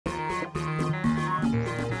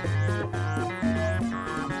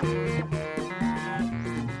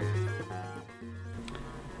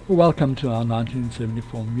Welcome to our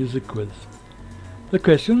 1974 music quiz. The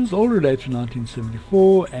questions all relate to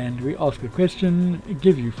 1974 and we ask a question,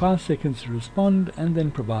 give you 5 seconds to respond and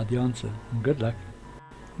then provide the answer. Good luck.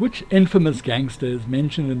 Which infamous gangster is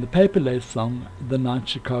mentioned in the Paper Lace song The Night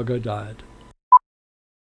Chicago Died?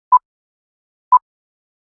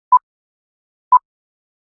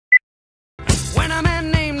 When a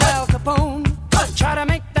man named Al Capone tried to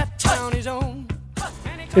make that town his own.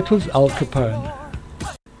 It was Al Capone.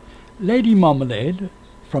 Lady Marmalade,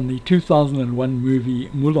 from the 2001 movie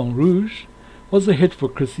Moulin Rouge, was a hit for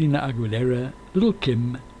Christina Aguilera, Little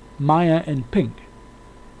Kim, Maya and Pink.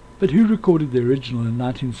 But who recorded the original in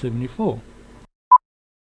 1974?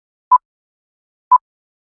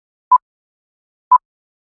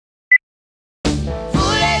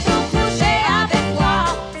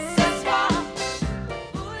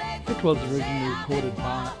 It was originally recorded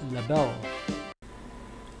by La Belle.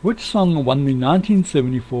 Which song won the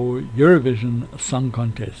 1974 Eurovision Song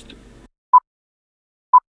Contest?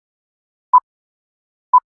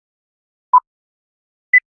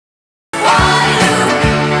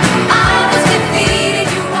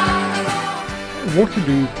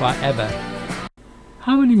 Waterloo by ABBA.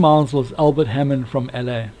 How many miles was Albert Hammond from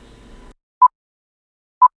LA?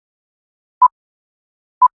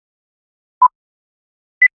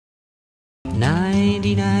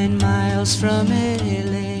 "99 miles from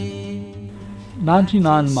LA."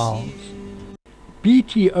 99 miles.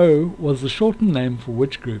 BTO was the shortened name for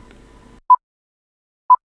which group?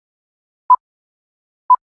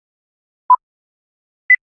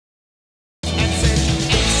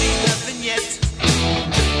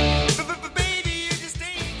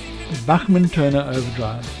 Bachman-Turner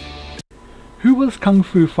Overdrive. Who was Kung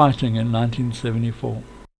Fu Fighting in 1974?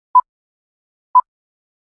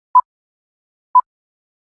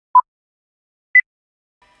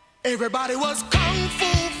 Everybody was kung fu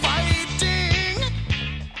fighting.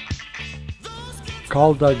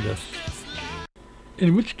 Carl Douglas.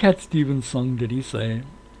 In which Cat Stevens song did he say,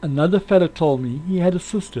 "Another fella told me he had a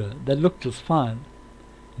sister that looked just fine.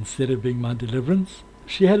 Instead of being my deliverance,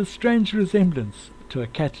 she had a strange resemblance to a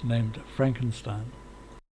cat named Frankenstein"?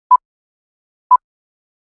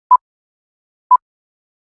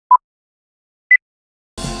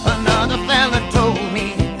 Another fella told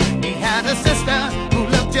me he had a sister who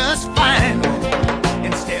looked just fine.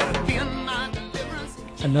 Instead of being my deliverance.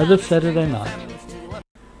 Another Saturday Night.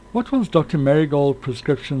 What was Dr. Marigold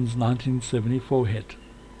Prescription's 1974 hit?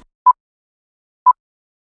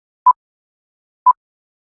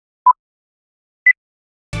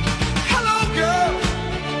 Hello girl,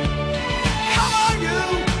 how are you?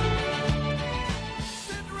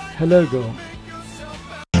 Hello Girl.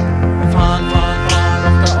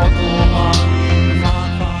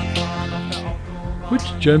 Which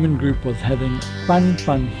German group was having fun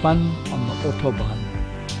on the Autobahn?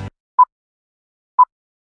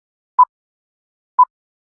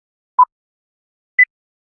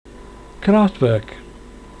 Kraftwerk.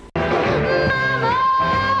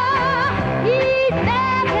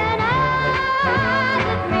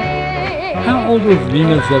 How old was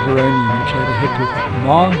Lena Zavaroni when she had a hit with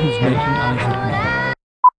Ma Who's Making Eyes at Me?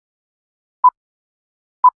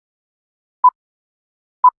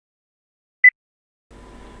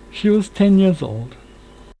 She was 10 years old.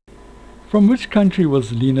 From which country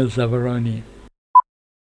was Lena Zavaroni?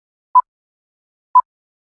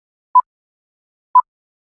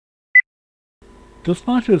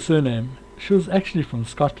 Despite her surname, she was actually from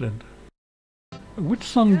Scotland. Which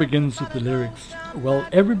song begins with the lyrics, "Well,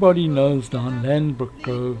 everybody knows down Landbrook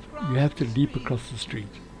Grove, you have to leap across the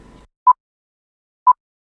street"?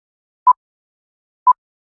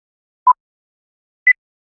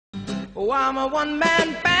 Oh, I'm a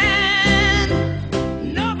one-man band.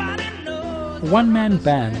 Nobody knows. One Man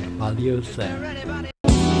Band by Leo Sayer.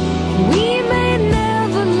 We may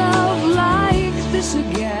never love like this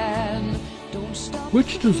again. Don't stop.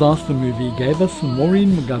 Which disaster movie gave us the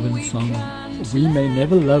Maureen McGovern song, "We May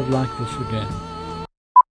Never Love Like This Again"?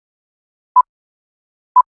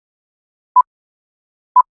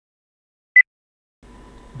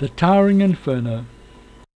 The Towering Inferno.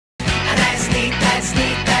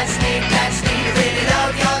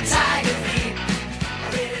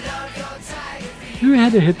 Who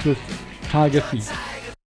had a hit with Tiger Feet?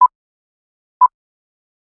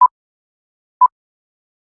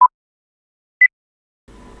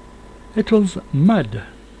 It was Mud.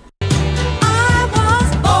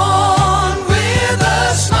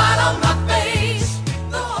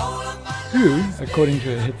 Who, according to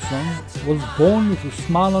her hit song, was born with a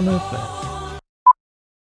smile on her face?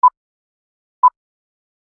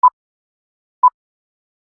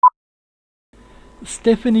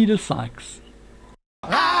 Stephanie de Sykes.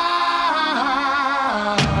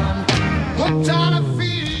 Hooked on a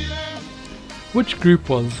feeling. Which group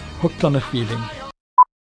was Hooked on a Feeling?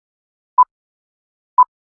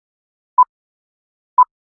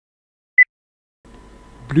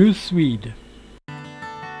 Blue Swede.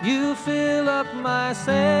 You fill up my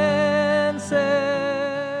senses.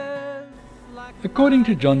 According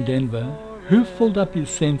to John Denver, who filled up his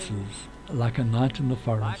senses like a night in the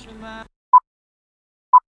forest?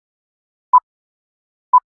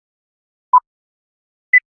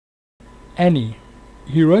 Annie.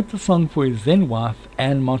 He wrote the song for his then wife,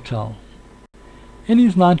 Anne Martel. In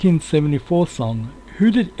his 1974 song, who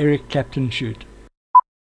did Eric Clapton shoot?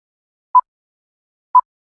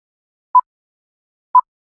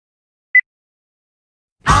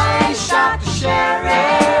 I shot the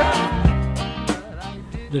sheriff.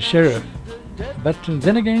 The sheriff. But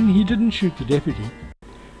then again, he didn't shoot the deputy.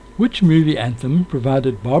 Which movie anthem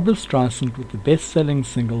provided Barbra Streisand with the best-selling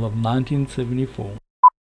single of 1974?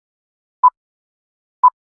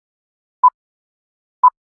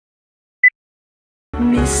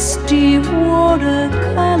 Misty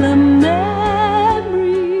watercolor memory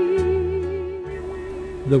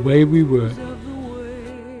The Way We Were. of the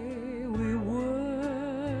way we were.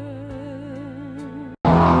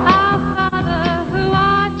 Our Father who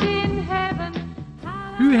art in heaven,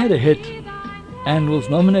 Who had a hit and was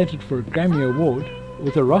nominated for a Grammy Award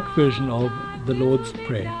with a rock version of The Lord's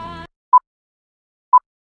Prayer?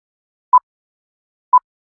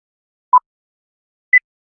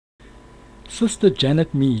 Sister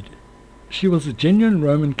Janet Mead. She was a genuine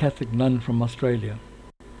Roman Catholic nun from Australia.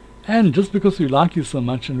 And just because we like you so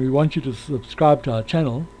much and we want you to subscribe to our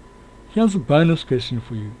channel, here's a bonus question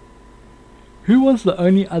for you. Who was the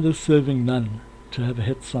only other serving nun to have a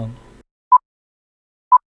hit song?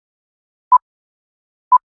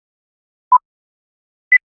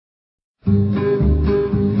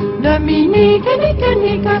 Dominique et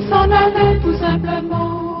Nick s'en allaient tout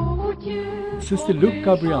simplement au Dieu. Sister Luke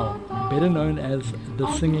Gabriel, better known as the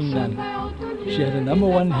Singing Nun. She had a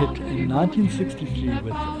 #1 hit in 1963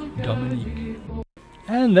 with Dominique.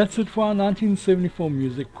 And that's it for our 1974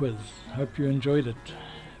 music quiz. Hope you enjoyed it.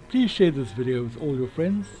 Please share this video with all your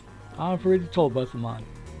friends. I've already told both of mine.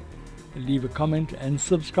 Leave a comment and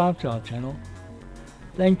subscribe to our channel.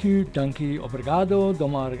 Thank you, dankie, obrigado,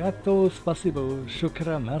 domo arigato, spasibo,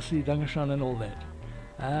 shukra, merci, dankeschön and all that.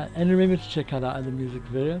 And remember to check out our other music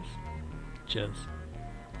videos. Cheers.